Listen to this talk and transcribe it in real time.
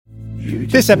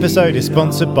This episode is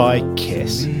sponsored by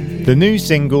Kiss, the new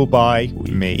single by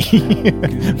me.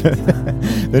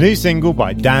 The new single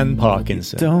by Dan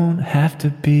Parkinson. You don't have to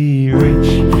be rich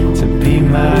to be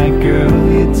my girl.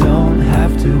 You don't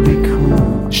have to be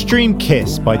cool. Stream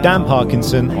Kiss by Dan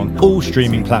Parkinson on all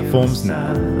streaming platforms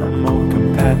now. I'm more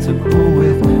compatible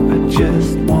with. I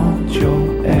just want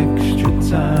your extra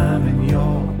time and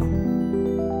your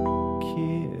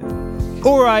kiss.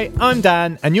 Alright, I'm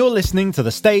Dan, and you're listening to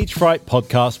the Stage Fright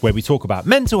podcast, where we talk about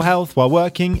mental health while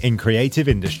working in creative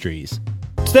industries.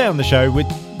 Today on the show, we're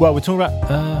talking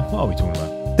about... what are we talking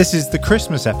about? This is the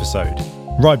Christmas episode.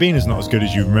 Ribena's not as good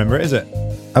as you remember it, is it?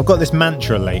 I've got this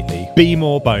mantra lately, be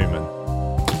more Bowman.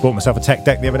 Bought myself a tech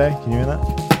deck the other day, can you hear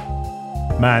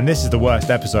that? Man, this is the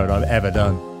worst episode I've ever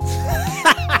done.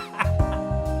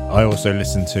 I also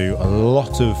listen to a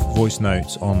lot of voice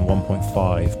notes on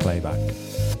 1.5 playback.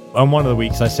 On one of the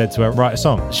weeks I said to her, write a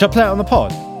song. Should I play it on the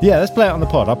pod? Yeah, let's play it on the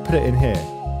pod. I'll put it in here.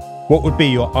 What would be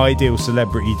your ideal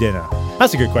celebrity dinner?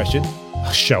 That's a good question.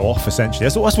 Show off, essentially.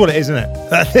 That's what it is, isn't it?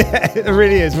 It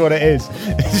really is what it is.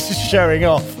 It's just showing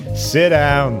off. Sit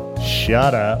down.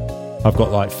 Shut up. I've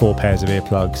got like 4 pairs of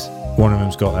earplugs. One of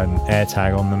them's got an air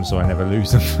tag on them so I never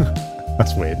lose them.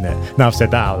 That's weird, isn't it? Now I've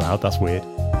said that out loud, that's weird.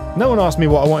 No one asked me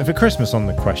what I wanted for Christmas on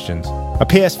the questions. A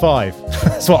PS5.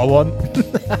 That's what I want.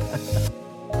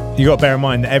 You got to bear in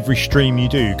mind that every stream you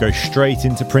do goes straight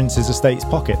into Prince's estate's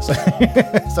pockets.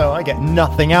 So I get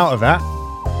nothing out of that.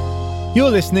 You're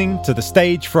listening to the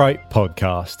Stage Fright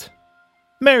podcast.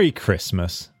 Merry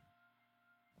Christmas.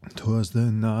 'Twas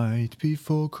the night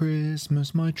before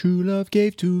Christmas my true love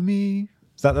gave to me.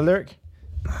 Is that the lyric?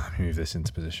 Let me move this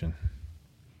into position.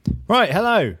 Right,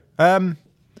 hello.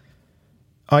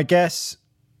 I guess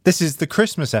this is the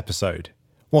Christmas episode.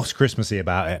 What's Christmassy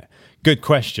about it? Good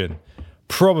question.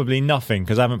 Probably nothing,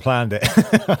 because I haven't planned it.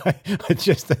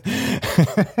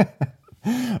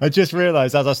 I just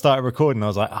realised as I started recording, I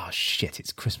was like, oh shit,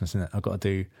 it's Christmas, isn't it? I've got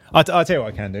to do... I'll tell you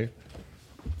what I can do.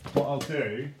 What I'll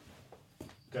do,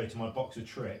 go to my box of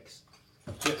tricks.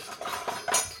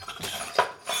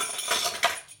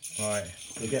 Right,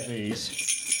 we'll get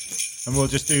these. And we'll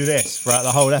just do this throughout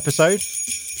the whole episode.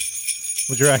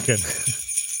 What do you reckon?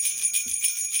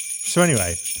 So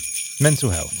anyway, mental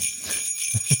health.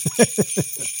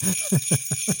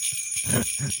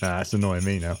 Nah, that's annoying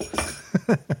me now.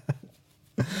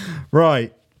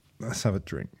 Right, let's have a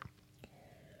drink.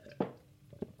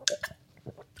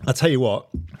 I'll tell you what,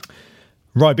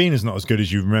 Ribena's not as good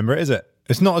as you remember it, is it?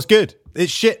 It's not as good.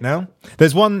 It's shit now.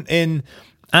 There's one in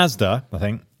Asda, I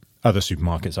think. Other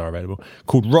supermarkets are available,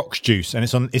 called Rock's Juice, and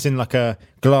it's in like a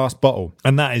glass bottle,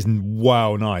 and that is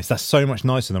wow nice. That's so much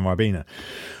nicer than Ribena.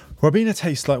 Ribena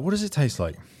tastes like, what does it taste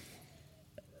like?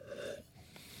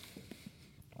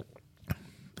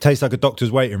 Tastes like a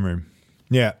doctor's waiting room.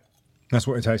 Yeah, that's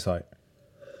what it tastes like.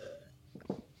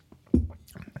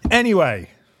 Anyway,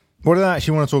 what did I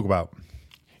actually want to talk about?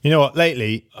 You know what?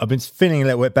 Lately, I've been feeling a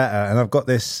little bit better, and I've got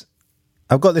this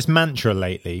mantra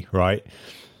lately, right?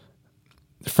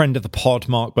 A friend of the pod,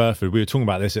 Mark Burford, we were talking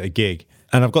about this at a gig,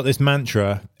 and I've got this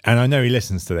mantra, and I know he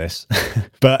listens to this,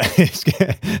 but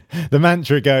the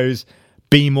mantra goes,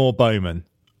 be more Bowman.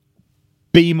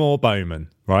 Be more Bowman,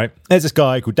 right? There's this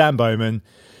guy called Dan Bowman.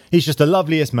 He's just the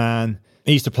loveliest man.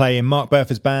 He used to play in Mark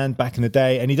Burford's band back in the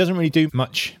day, and he doesn't really do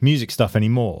much music stuff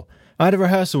anymore. I had a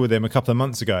rehearsal with him a couple of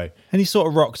months ago, and he sort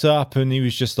of rocked up, and he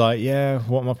was just like, yeah,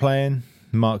 what am I playing?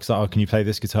 Mark's like, oh, can you play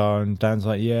this guitar? And Dan's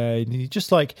like, yeah. And he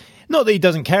just like, not that he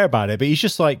doesn't care about it, but he's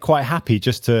just like quite happy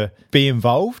just to be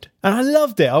involved. And I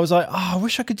loved it. I was like, oh, I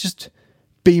wish I could just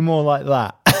be more like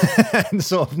that and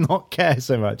sort of not care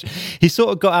so much. He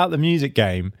sort of got out the music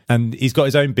game, and he's got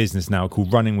his own business now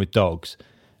called Running with Dogs.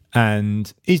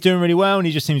 And he's doing really well, and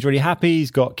he just seems really happy. He's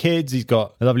got kids, he's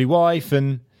got a lovely wife,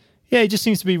 and yeah, he just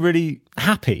seems to be really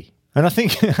happy. And I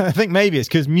think maybe it's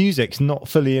because music's not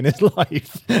fully in his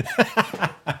life.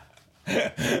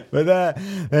 But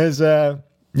there's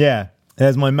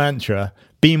my mantra: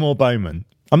 be more Bowman.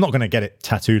 I'm not going to get it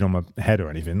tattooed on my head or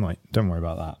anything. Like, don't worry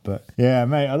about that. But yeah,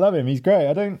 mate, I love him. He's great.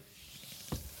 I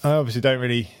obviously don't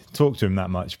really talk to him that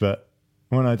much, but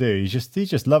when I do, he's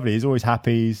just lovely. He's always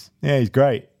happy. He's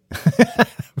great.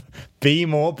 Be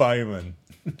more Bowman.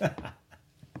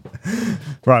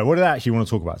 Right, what do I actually want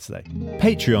to talk about today?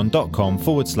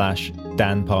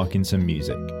 Patreon.com/Dan Parkinson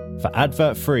Music for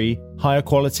advert-free, higher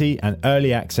quality and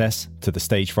early access to the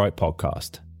Stage Fright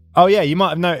podcast. Oh yeah, you might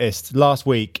have noticed last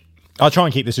week, I'll try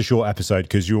and keep this a short episode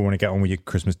because you all want to get on with your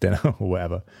Christmas dinner or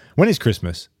whatever. When is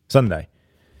Christmas? Sunday.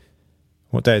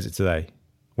 What day is it today?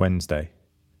 Wednesday.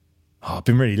 Oh, I've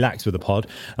been really lax with the pod.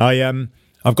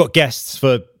 I've got guests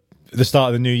for the start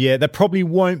of the new year. There probably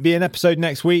won't be an episode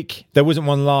next week. There wasn't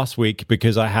one last week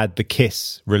because I had the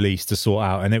Kiss release to sort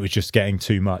out and it was just getting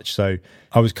too much. So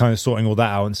I was kind of sorting all that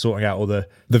out and sorting out all the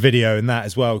video and that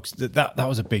as well. 'Cause that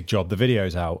was a big job. The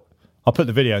video's out. I'll put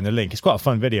the video in the link. It's quite a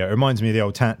fun video. It reminds me of the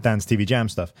old Dan's TV Jam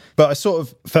stuff. But I sort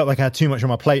of felt like I had too much on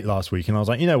my plate last week. And I was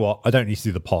like, you know what? I don't need to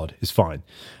do the pod. It's fine.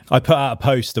 I put out a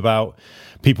post about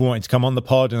people wanting to come on the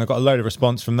pod and I got a load of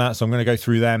response from that. So I'm going to go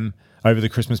through them over the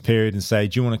Christmas period and say,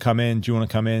 do you want to come in? Do you want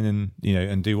to come in and,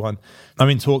 and do one? I'm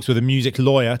in talks with a music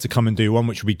lawyer to come and do one,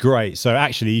 which would be great. So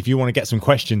actually, if you want to get some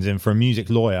questions in for a music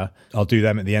lawyer, I'll do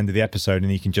them at the end of the episode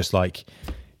and he can just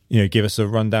give us a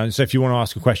rundown. So if you want to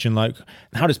ask a question like,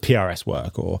 how does PRS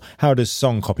work? Or how does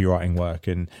song copywriting work?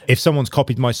 And if someone's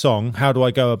copied my song, how do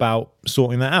I go about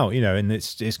sorting that out? And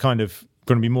it's kind of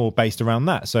going to be more based around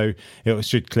that. So it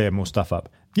should clear more stuff up.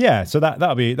 Yeah, so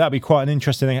that'll be quite an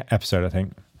interesting episode, I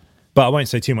think. But I won't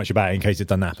say too much about it in case it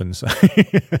doesn't happen. So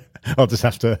I'll just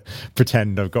have to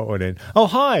pretend I've got one in. Oh,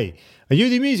 hi. Are you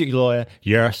the music lawyer?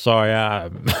 Yes, I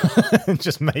am.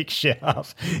 Just make shit up.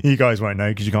 You guys won't know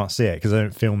because you can't see it because I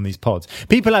don't film these pods.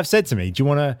 People have said to me, do you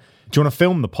want to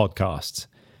film the podcast?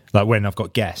 Like when I've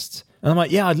got guests. And I'm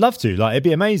like, yeah, I'd love to. Like, it'd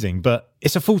be amazing. But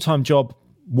it's a full-time job,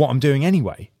 what I'm doing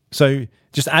anyway. So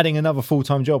just adding another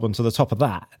full-time job onto the top of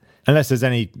that. Unless there's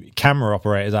any camera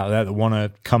operators out there that want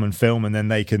to come and film and then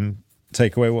they can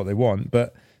take away what they want.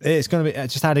 But it's going to be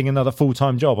just adding another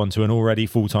full-time job onto an already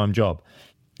full-time job.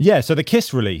 Yeah, so the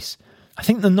Kiss release. I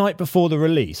think the night before the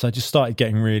release, I just started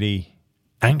getting really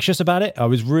anxious about it. I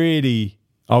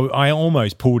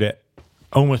almost pulled it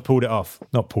off.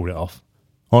 Not pulled it off.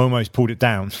 I almost pulled it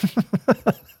down.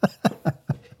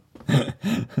 I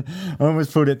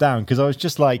almost pulled it down because I was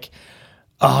just like,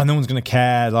 oh, no one's going to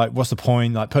care. Like, what's the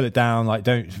point? Like, put it down. Like,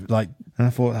 don't, like, and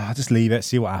I thought, I'll just leave it,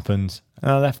 see what happens.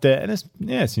 And I left it. And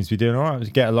it seems to be doing all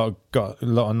right. Got a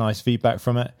lot of nice feedback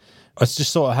from it. I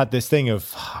just sort of had this thing of,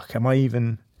 fuck, am I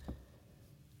even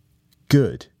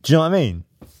good? Do you know what I mean?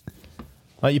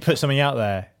 Like, you put something out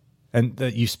there and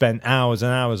that you spent hours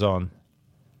and hours on.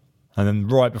 And then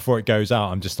right before it goes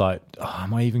out, I'm just like, oh,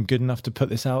 am I even good enough to put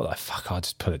this out? Like, fuck, I'll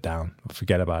just put it down. I'll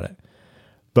forget about it.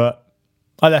 But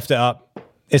I left it up.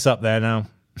 It's up there now.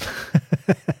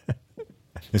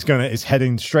 It's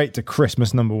heading straight to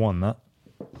Christmas number 1, that.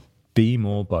 Be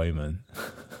more Bowman.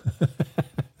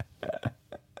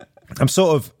 I'm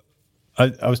sort of,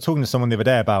 I was talking to someone the other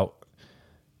day about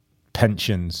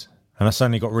pensions and I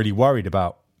suddenly got really worried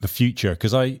about the future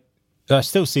because I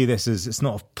still see this as it's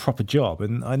not a proper job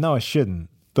and I know I shouldn't,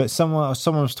 but someone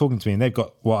was talking to me and they've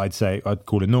got what I'd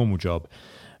call a normal job.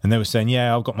 And they were saying,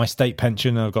 yeah, I've got my state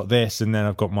pension and I've got this and then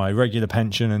I've got my regular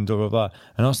pension and blah, blah, blah.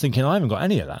 And I was thinking, I haven't got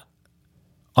any of that.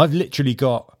 I've literally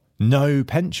got no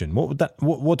pension.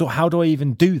 How do I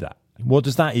even do that? What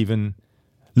does that even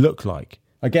look like?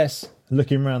 I guess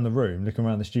looking around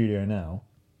the studio now,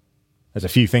 there's a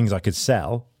few things I could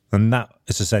sell and that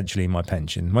is essentially my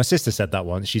pension. My sister said that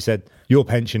once. She said, your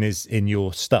pension is in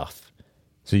your stuff.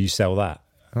 So you sell that.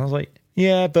 And I was like,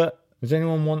 yeah, but does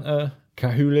anyone want a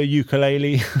Kahula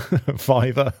ukulele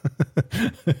 $5?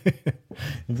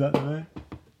 Is that the name?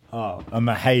 Oh, a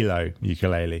Mahalo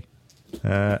ukulele.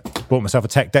 Bought myself a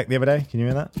tech deck the other day. Can you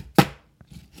hear that?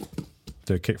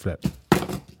 Do a kickflip.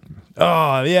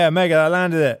 Oh, yeah, mega, I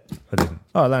landed it. I didn't.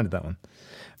 Oh, I landed that one.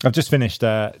 I've just finished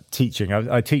teaching.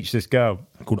 I teach this girl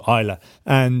called Isla,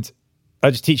 and I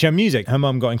just teach her music. Her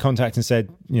mum got in contact and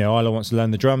said, Isla wants to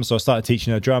learn the drums. So I started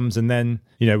teaching her drums. And then,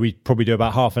 we probably do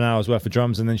about half an hour's worth of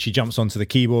drums. And then she jumps onto the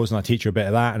keyboards and I teach her a bit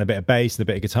of that and a bit of bass and a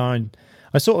bit of guitar. And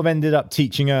I sort of ended up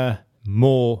teaching her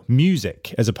more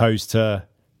music as opposed to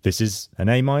this is an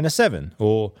A minor 7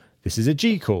 or this is a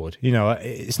G chord.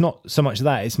 It's not so much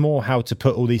that. It's more how to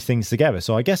put all these things together.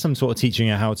 So I guess I'm sort of teaching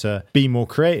her how to be more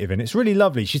creative. And it's really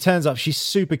lovely. She turns up. She's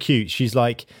super cute. She's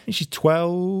like, she's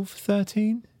 12,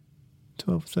 13?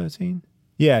 12, 13?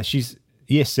 Yeah, she's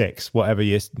year 6, whatever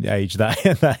age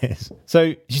that is.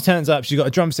 So she turns up, she's got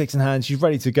a drumsticks in hand, she's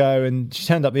ready to go, and she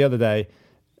turned up the other day.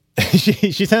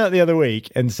 she turned up the other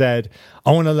week and said,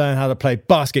 I want to learn how to play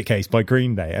Basket Case by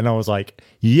Green Day. And I was like,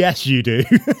 yes, you do.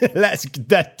 Let's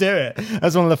do it.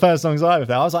 That's one of the first songs I ever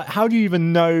played. I was like, how do you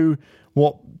even know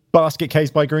what Basket Case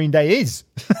by Green Day is?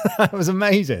 That was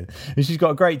amazing. And she's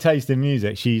got a great taste in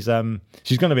music. She's going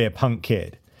to be a punk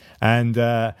kid. And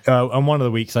on one of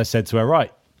the weeks I said to her,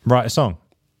 write a song.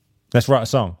 Let's write a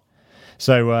song.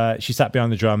 So she sat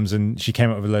behind the drums and she came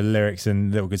up with a load of lyrics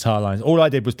and little guitar lines. All I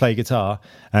did was play guitar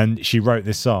and she wrote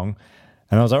this song.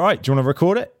 And I was like, right, do you want to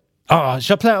record it? Oh,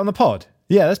 should I play it on the pod?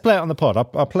 Yeah, let's play it on the pod.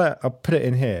 I'll put it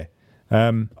in here.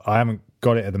 I haven't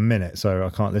got it at the minute, so I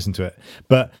can't listen to it.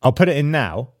 But I'll put it in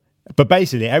now. But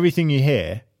basically, everything you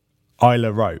hear,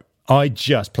 Isla wrote. I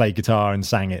just played guitar and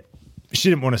sang it. She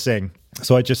didn't want to sing,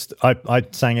 so I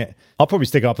sang it. I'll probably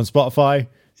stick it up on Spotify.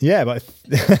 Yeah, but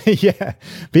yeah,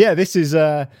 but yeah, this is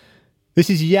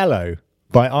Yellow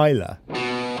by Isla.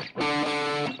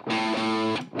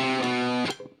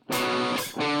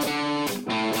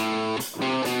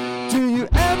 Do you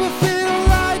ever feel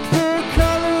like the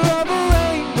color of a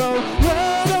rainbow?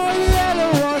 Red or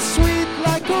yellow or sweet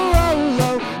like a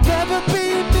Rolo? Never be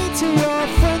mean to your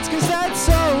friends cause that's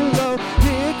solo.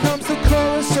 Here comes the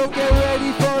chorus, so get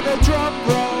ready for the drum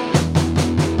roll.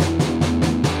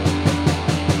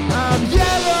 I'm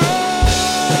yellow,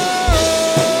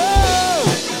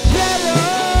 yellow.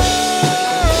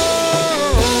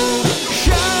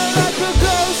 Shine like a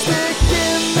glow stick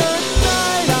in the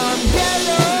night. I'm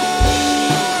yellow.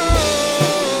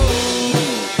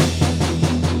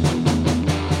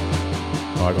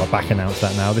 Oh, I got to back announce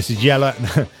that now. This is Yellow.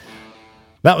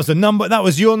 That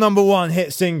was your number one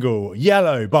hit single,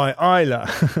 Yellow by Isla.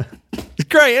 It's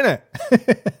great, isn't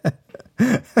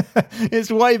it?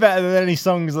 It's way better than any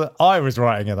songs that I was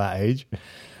writing at that age.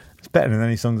 It's better than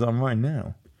any songs that I'm writing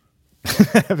now.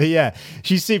 But yeah,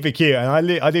 she's super cute, and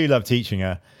I do love teaching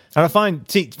her. And I find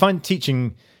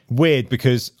teaching weird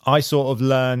because I sort of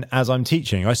learn as I'm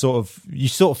teaching. You sort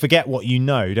of forget what you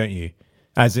know, don't you?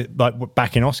 As it, like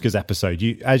back in Oscar's episode,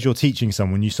 as you're teaching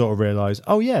someone, you sort of realise,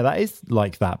 oh yeah, that is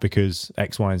like that because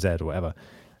X, Y, and Z or whatever.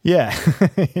 Yeah,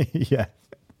 yeah.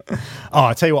 Oh,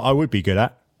 I tell you what, I would be good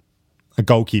at a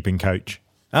goalkeeping coach.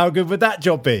 How good would that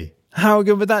job be? How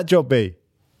good would that job be?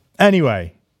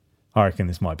 Anyway, I reckon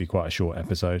this might be quite a short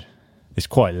episode. It's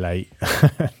quite late.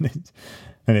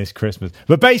 And it's Christmas.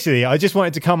 But basically, I just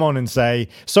wanted to come on and say,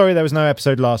 sorry there was no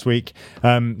episode last week.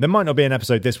 There might not be an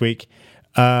episode this week.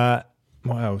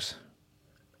 What else?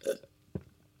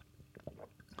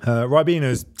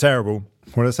 Ribena terrible.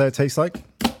 What did I say it tastes like?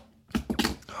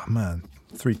 Oh man,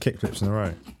 3 kickflips in a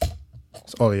row.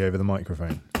 It's Ollie over the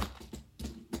microphone.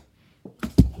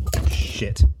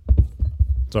 Shit.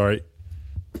 Sorry.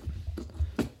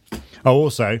 Oh,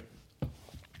 also,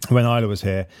 when Isla was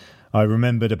here, I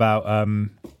remembered about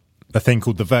a thing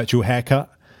called the virtual haircut.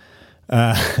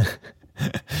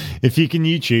 If you can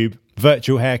YouTube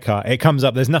virtual haircut, it comes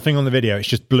up. There's nothing on the video. It's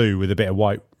just blue with a bit of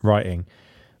white writing.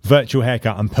 Virtual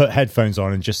haircut, and put headphones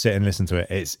on and just sit and listen to it.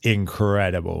 It's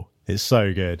incredible. It's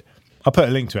so good. I'll put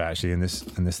a link to it actually in this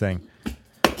thing.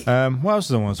 What else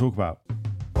do I want to talk about?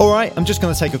 All right, I'm just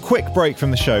going to take a quick break from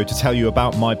the show to tell you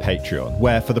about my Patreon,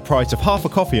 where for the price of half a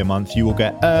coffee a month, you will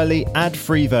get early,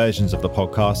 ad-free versions of the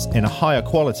podcast in a higher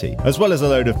quality, as well as a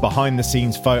load of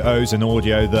behind-the-scenes photos and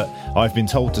audio that I've been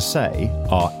told to say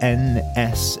are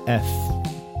NSFW,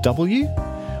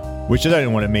 which I don't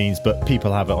know what it means, but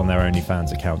people have it on their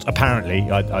OnlyFans accounts. Apparently,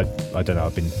 I don't know.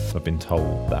 I've been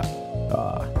told that.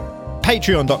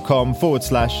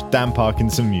 Patreon.com/Dan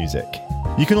Parkinson Music.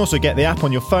 You can also get the app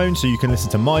on your phone so you can listen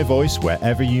to my voice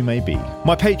wherever you may be.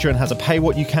 My Patreon has a pay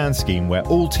what you can scheme where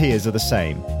all tiers are the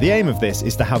same. The aim of this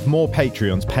is to have more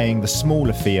Patreons paying the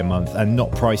smaller fee a month and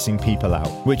not pricing people out,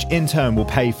 which in turn will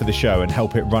pay for the show and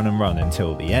help it run and run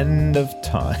until the end of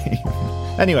time.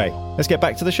 Anyway, let's get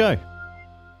back to the show.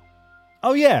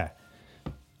 Oh yeah,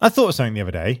 I thought of something the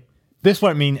other day. This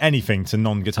won't mean anything to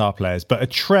non-guitar players, but a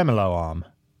tremolo arm.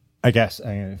 I guess,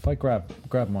 if I grab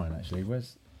mine actually,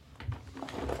 where's...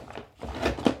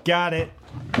 Got it.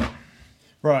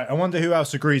 Right, I wonder who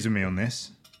else agrees with me on this.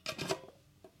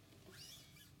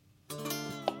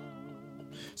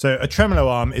 So a tremolo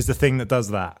arm is the thing that does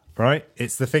that, right?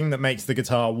 It's the thing that makes the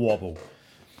guitar wobble.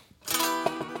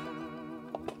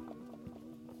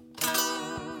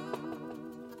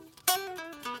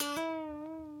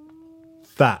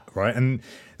 That, right? And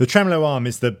the tremolo arm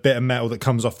is the bit of metal that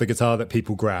comes off the guitar that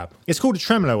people grab. It's called a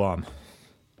tremolo arm.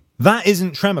 That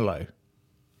isn't tremolo.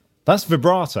 That's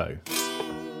vibrato.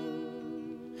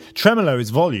 Tremolo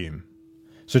is volume.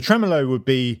 So tremolo would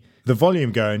be the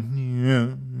volume going.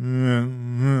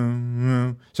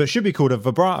 So it should be called a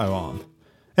vibrato arm.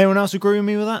 Anyone else agree with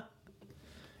me with that?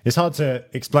 It's hard to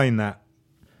explain that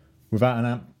without an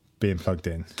amp being plugged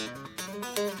in.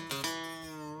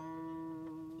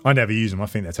 I never use them. I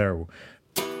think they're terrible.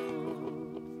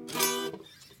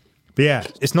 But yeah,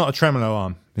 it's not a tremolo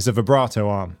arm. It's a vibrato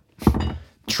arm.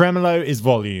 Tremolo is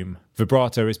volume.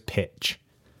 Vibrato is pitch.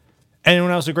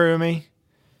 Anyone else agree with me?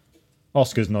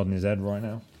 Oscar's nodding his head right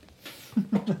now.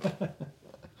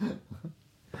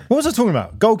 What was I talking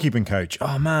about? Goalkeeping coach.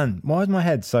 Oh man, why is my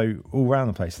head so all around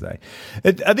the place today?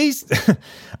 Are these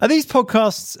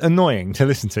podcasts annoying to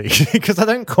listen to? Because I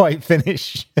don't quite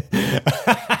finish.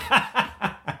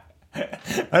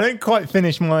 I don't quite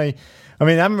finish my I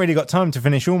mean, I haven't really got time to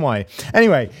finish all my...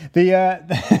 Anyway, I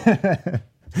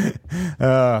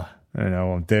don't know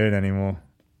what I'm doing anymore.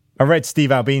 I read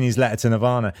Steve Albini's letter to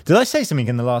Nirvana. Did I say something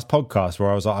in the last podcast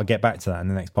where I was like, I'll get back to that in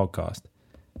the next podcast?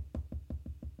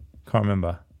 Can't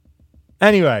remember.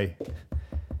 Anyway,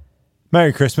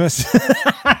 Merry Christmas.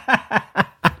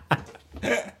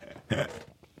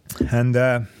 And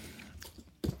a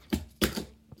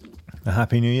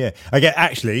Happy New Year.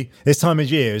 Actually, this time of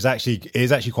year is actually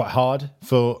quite hard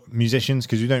for musicians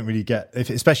because you don't really get,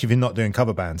 especially if you're not doing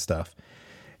cover band stuff,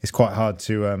 it's quite hard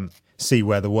to see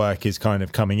where the work is kind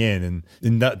of coming in,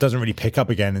 and that doesn't really pick up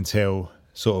again until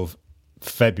sort of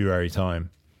February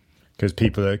time because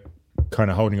people are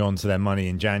kind of holding on to their money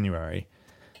in January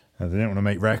and they don't want to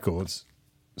make records.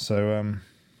 So,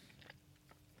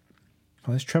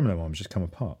 this tremolo one's just come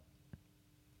apart.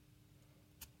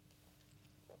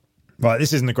 Right,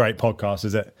 this isn't a great podcast,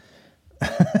 is it?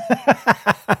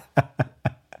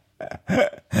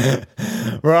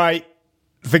 Right,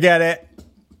 forget it.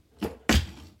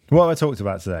 What have I talked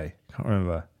about today? Can't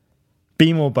remember.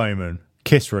 Be More Bowman,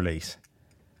 Kiss release.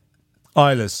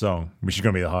 Isla's song, which is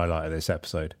going to be the highlight of this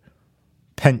episode.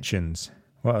 Pensions.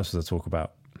 What else did I talk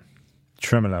about?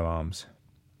 Tremolo arms.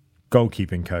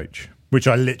 Goalkeeping coach, which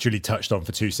I literally touched on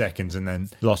for 2 seconds and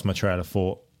then lost my trail of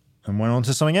thought and went on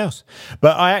to something else.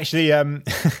 But I actually,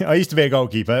 I used to be a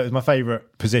goalkeeper. It was my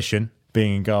favourite position,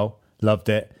 being in goal. Loved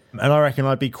it. And I reckon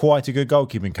I'd be quite a good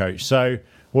goalkeeping coach. So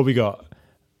what we got?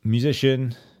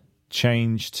 Musician,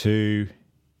 change to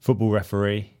football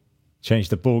referee, change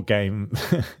to board game,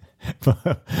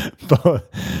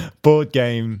 board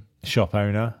game shop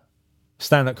owner,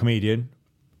 stand-up comedian,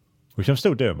 which I'm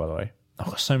still doing, by the way. I've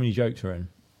got so many jokes written.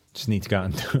 Just need to go out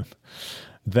and do them.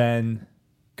 Then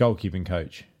goalkeeping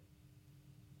coach.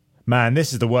 Man,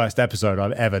 this is the worst episode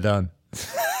I've ever done.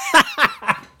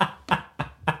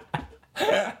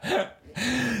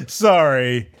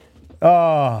 Sorry.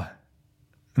 Oh,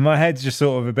 my head's just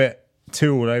sort of a bit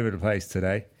too all over the place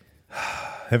today.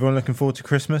 Everyone looking forward to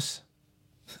Christmas?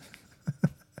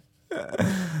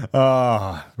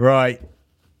 Right.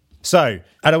 So, I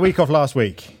had a week off last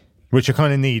week, which I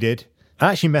kind of needed.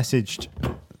 I actually messaged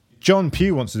John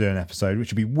Pugh wants to do an episode,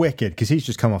 which would be wicked because he's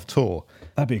just come off tour.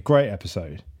 That'd be a great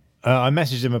episode. I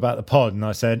messaged him about the pod and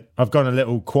I said, I've gone a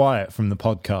little quiet from the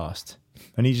podcast.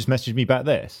 And he just messaged me back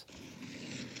this.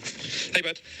 Hey,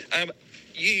 bud.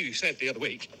 You said the other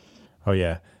week. Oh,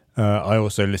 yeah. I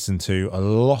also listened to a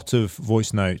lot of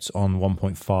voice notes on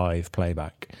 1.5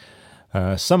 playback.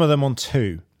 Some of them on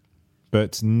 2,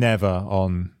 but never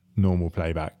on normal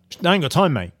playback. I ain't got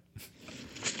time, mate.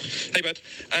 Hey, bud.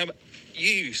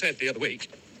 You said the other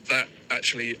week that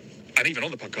actually, and even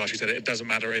on the podcast, you said it doesn't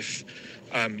matter if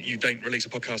you don't release a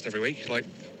podcast every week. Like,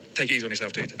 take it easy on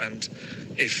yourself, dude. And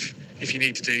if you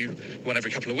need to do one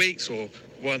every couple of weeks or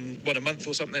one a month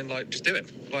or something, like, just do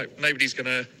it. Like, nobody's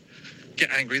gonna get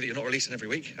angry that you're not releasing every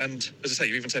week. And as I say,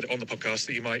 you even said it on the podcast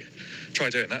that you might try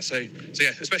doing that. So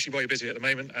yeah, especially while you're busy at the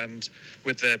moment and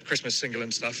with the Christmas single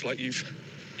and stuff, like you've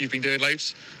been doing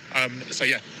loads. So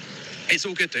yeah, it's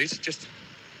all good, dude. Just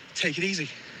take it easy.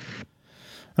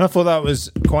 And I thought that was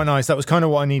quite nice. That was kind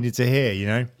of what I needed to hear, you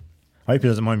know? I hope he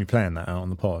doesn't mind me playing that out on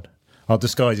the pod. I'll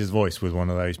disguise his voice with one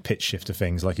of those pitch shifter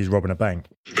things like he's robbing a bank.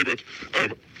 Hey,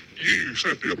 bud, you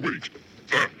said the other week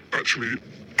that actually,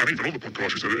 and even on the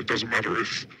podcast, you said it doesn't matter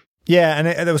if... Yeah, and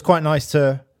it was quite nice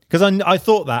to... Because I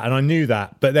thought that and I knew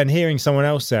that, but then hearing someone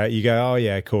else say it, you go, oh,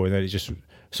 yeah, cool. And then it just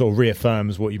sort of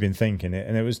reaffirms what you've been thinking.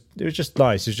 And it was just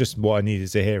nice. It was just what I needed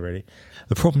to hear, really.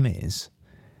 The problem is,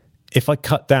 if I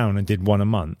cut down and did one a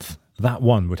month, that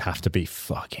one would have to be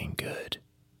fucking good.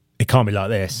 It can't be like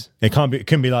this. It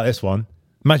couldn't be like this one.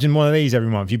 Imagine one of these every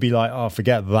month. You'd be like, oh,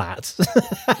 forget that.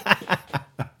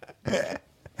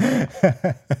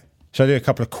 Shall I do a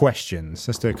couple of questions?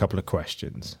 Let's do a couple of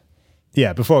questions.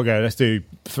 Yeah, before I go, let's do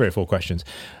 3 or 4 questions.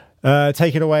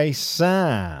 Take it away,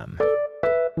 Sam.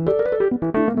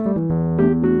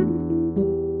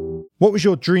 What was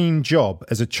your dream job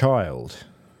as a child?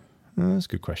 Oh, that's a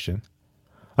good question.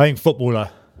 I think footballer.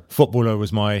 Footballer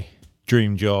was my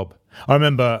dream job. I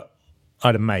remember I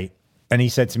had a mate and he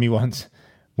said to me once,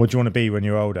 what do you want to be when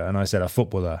you're older? And I said, a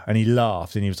footballer. And he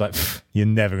laughed and he was like, you're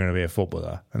never going to be a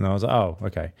footballer. And I was like, oh,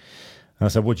 okay. And I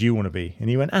said, what do you want to be? And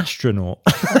he went, astronaut.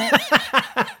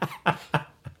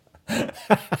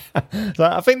 So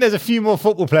I think there's a few more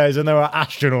football players than there are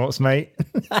astronauts, mate.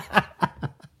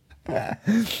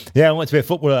 Yeah, I wanted to be a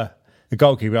footballer, a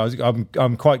goalkeeper.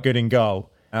 I'm quite good in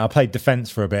goal. I played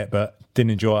defence for a bit, but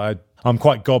didn't enjoy it. I'm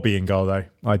quite gobby in goal, though.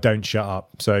 I don't shut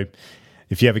up. So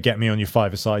if you ever get me on your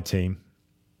 5-a-side team,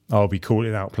 I'll be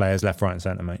calling out players left, right and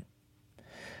centre, mate.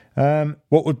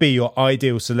 What would be your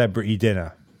ideal celebrity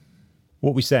dinner?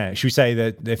 What we say? Should we say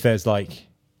that if there's like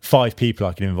 5 people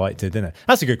I can invite to dinner?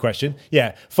 That's a good question.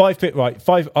 Yeah, 5 people. Right,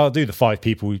 5. I'll do the 5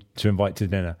 people to invite to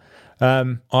dinner.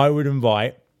 I would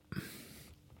invite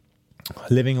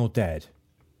living or dead.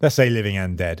 Let's say living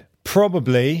and dead.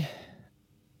 Probably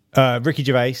Ricky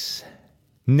Gervais,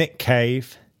 Nick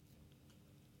Cave,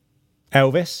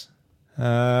 Elvis.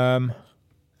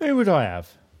 Who would I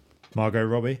have? Margot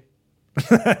Robbie.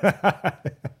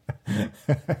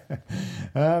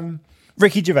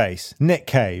 Ricky Gervais, Nick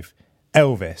Cave,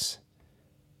 Elvis,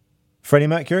 Freddie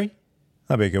Mercury.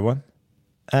 That'd be a good one.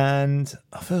 And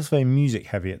I feel it's very music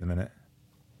heavy at the minute.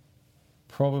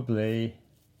 Probably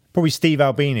Steve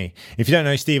Albini. If you don't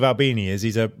know who Steve Albini is,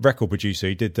 he's a record producer.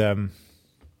 He did you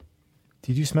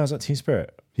do Smells Like Teen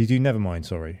Spirit? Did you do Nevermind,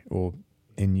 sorry, or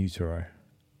In Utero?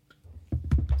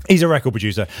 He's a record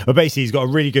producer, but basically he's got a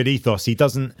really good ethos. He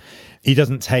doesn't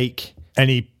take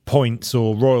any points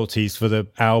or royalties for the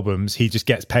albums. He just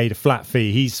gets paid a flat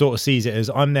fee. He sort of sees it as,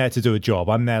 I'm there to do a job.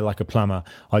 I'm there like a plumber.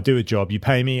 I do a job. You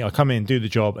pay me. I come in, do the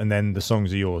job, and then the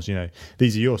songs are yours. You know,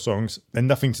 these are your songs and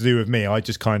nothing to do with me. I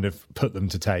just kind of put them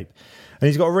to tape. And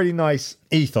he's got a really nice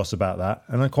ethos about that.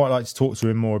 And I quite like to talk to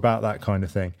him more about that kind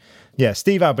of thing. Yeah,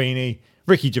 Steve Albini,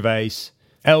 Ricky Gervais,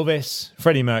 Elvis,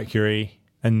 Freddie Mercury,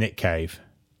 and Nick Cave.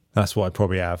 That's what I'd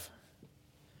probably have.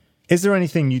 Is there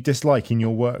anything you dislike in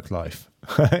your work life?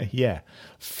 Yeah,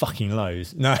 fucking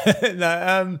loads. No.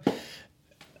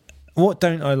 What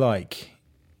don't I like?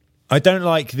 I don't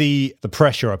like the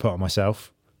pressure I put on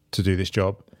myself to do this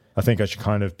job. I think I should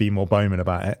kind of be more Bowman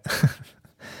about it.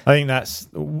 I think that's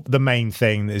the main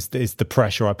thing is the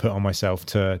pressure I put on myself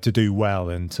to do well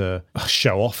and to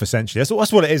show off, essentially. That's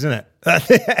what it is, isn't it?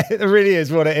 It really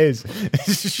is what it is.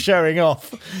 It's just showing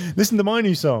off. Listen to my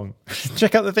new song.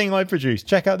 Check out the thing I produced.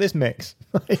 Check out this mix.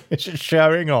 It's just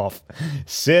showing off.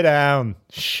 Sit down.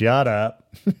 Shut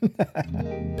up.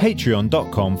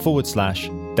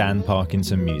 Patreon.com/Dan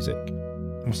Parkinson Music.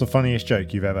 What's the funniest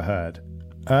joke you've ever heard?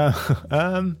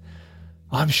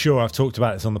 I'm sure I've talked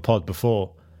about this on the pod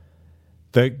before.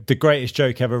 The greatest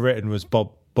joke ever written was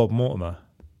Bob Mortimer.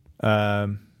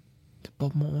 Bob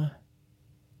Mortimer?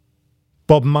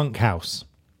 Bob Monkhouse.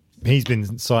 He's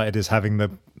been cited as having the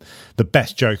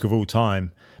best joke of all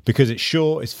time because it's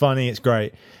short, it's funny, it's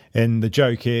great. And the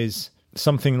joke is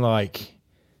something like,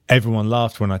 everyone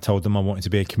laughed when I told them I wanted to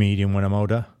be a comedian when I'm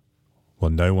older.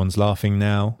 Well, no one's laughing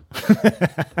now.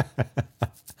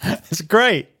 It's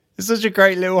great. It's such a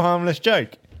great little harmless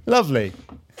joke. Lovely.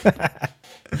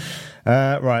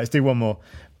 Right, let's do one more.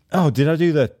 Oh, did I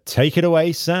do the take it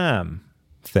away, Sam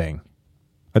thing?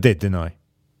 I did, didn't I?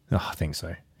 Oh, I think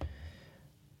so.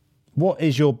 What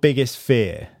is your biggest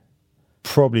fear?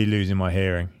 Probably losing my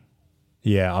hearing.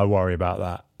 Yeah, I worry about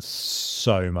that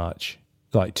so much.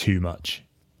 Like, too much.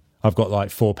 I've got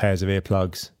like 4 pairs of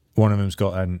earplugs. One of them's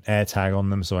got an air tag on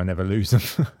them, so I never lose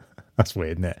them. That's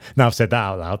weird, isn't it? Now I've said that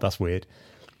out loud, that's weird.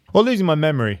 Well, losing my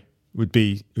memory would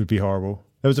be horrible.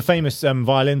 There was a famous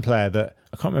violin player that,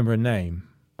 I can't remember her name.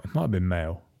 It might have been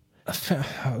male.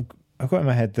 I've got in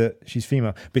my head that she's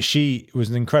female. But she was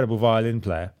an incredible violin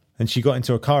player. And she got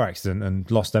into a car accident and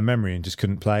lost her memory and just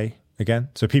couldn't play again.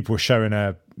 So people were showing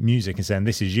her music and saying,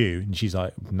 this is you. And she's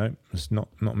like, no, it's not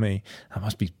me. That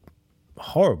must be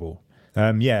horrible.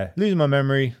 Yeah, losing my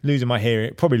memory, losing my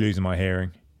hearing. Probably losing my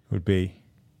hearing would be...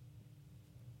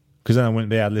 because then I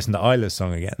wouldn't be able to listen to Isla's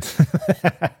song again.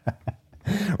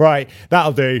 Right,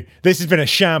 that'll do. This has been a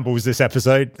shambles, this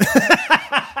episode.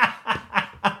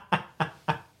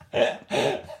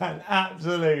 An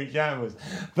absolute shambles.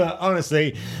 But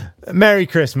honestly, Merry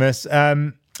Christmas.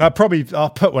 I'll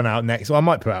put one out next. Well, I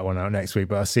might put one out next week,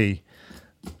 but I'll see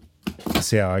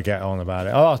how I get on about it.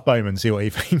 I'll ask Bowman, see what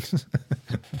he thinks.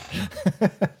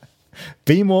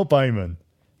 Be more Bowman.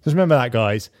 Just remember that,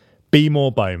 guys. Be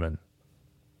more Bowman.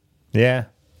 Yeah.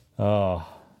 Oh.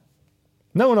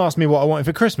 No one asked me what I wanted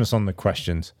for Christmas on the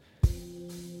questions.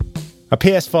 A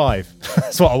PS5.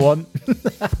 That's what I want.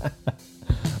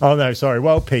 Oh, no, sorry.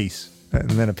 World peace. And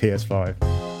then a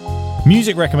PS5.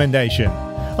 Music recommendation.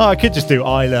 Oh, I could just do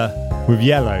Isla with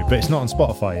Yellow, but it's not on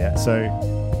Spotify yet. So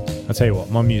I'll tell you what,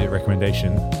 my music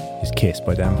recommendation is Kiss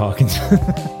by Dan Parkinson.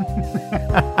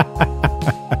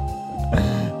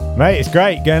 Mate, it's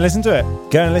great. Go and listen to it.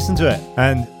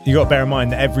 And you got to bear in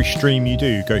mind that every stream you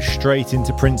do goes straight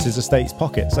into Prince's estate's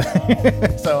pockets.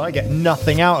 So I get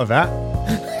nothing out of that.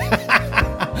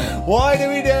 Why do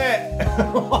we do it?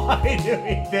 Why do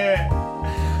we do it?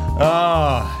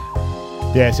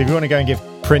 Oh. Yeah, so if you want to go and give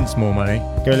Prince more money,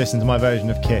 go listen to my version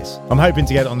of Kiss. I'm hoping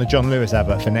to get it on the John Lewis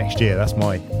advert for next year. That's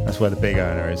where the big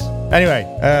earner is. Anyway,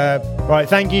 right,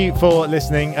 thank you for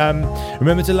listening.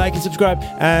 Remember to like and subscribe,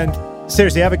 and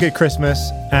seriously, have a good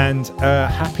Christmas and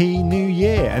Happy New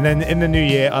Year. And then in the new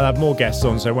year, I'll have more guests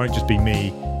on, so it won't just be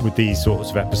me with these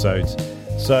sorts of episodes.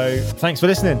 So thanks for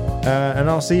listening, and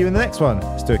I'll see you in the next one.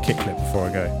 Let's do a kickflip before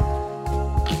I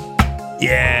go.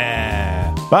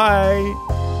 Yeah! Bye!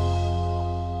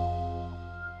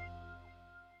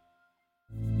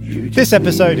 This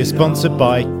episode is sponsored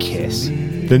by Kiss,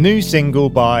 the new single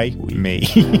by me.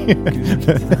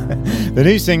 The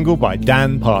new single by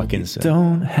Dan Parkinson.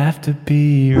 Don't have to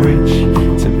be rich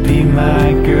to be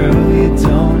my girl. You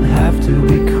don't have to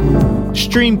be cool.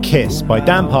 Stream Kiss by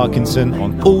Dan Parkinson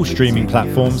on all streaming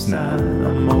platforms now.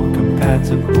 I'm more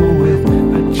compatible with.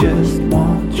 I just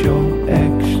want your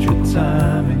extra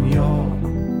time.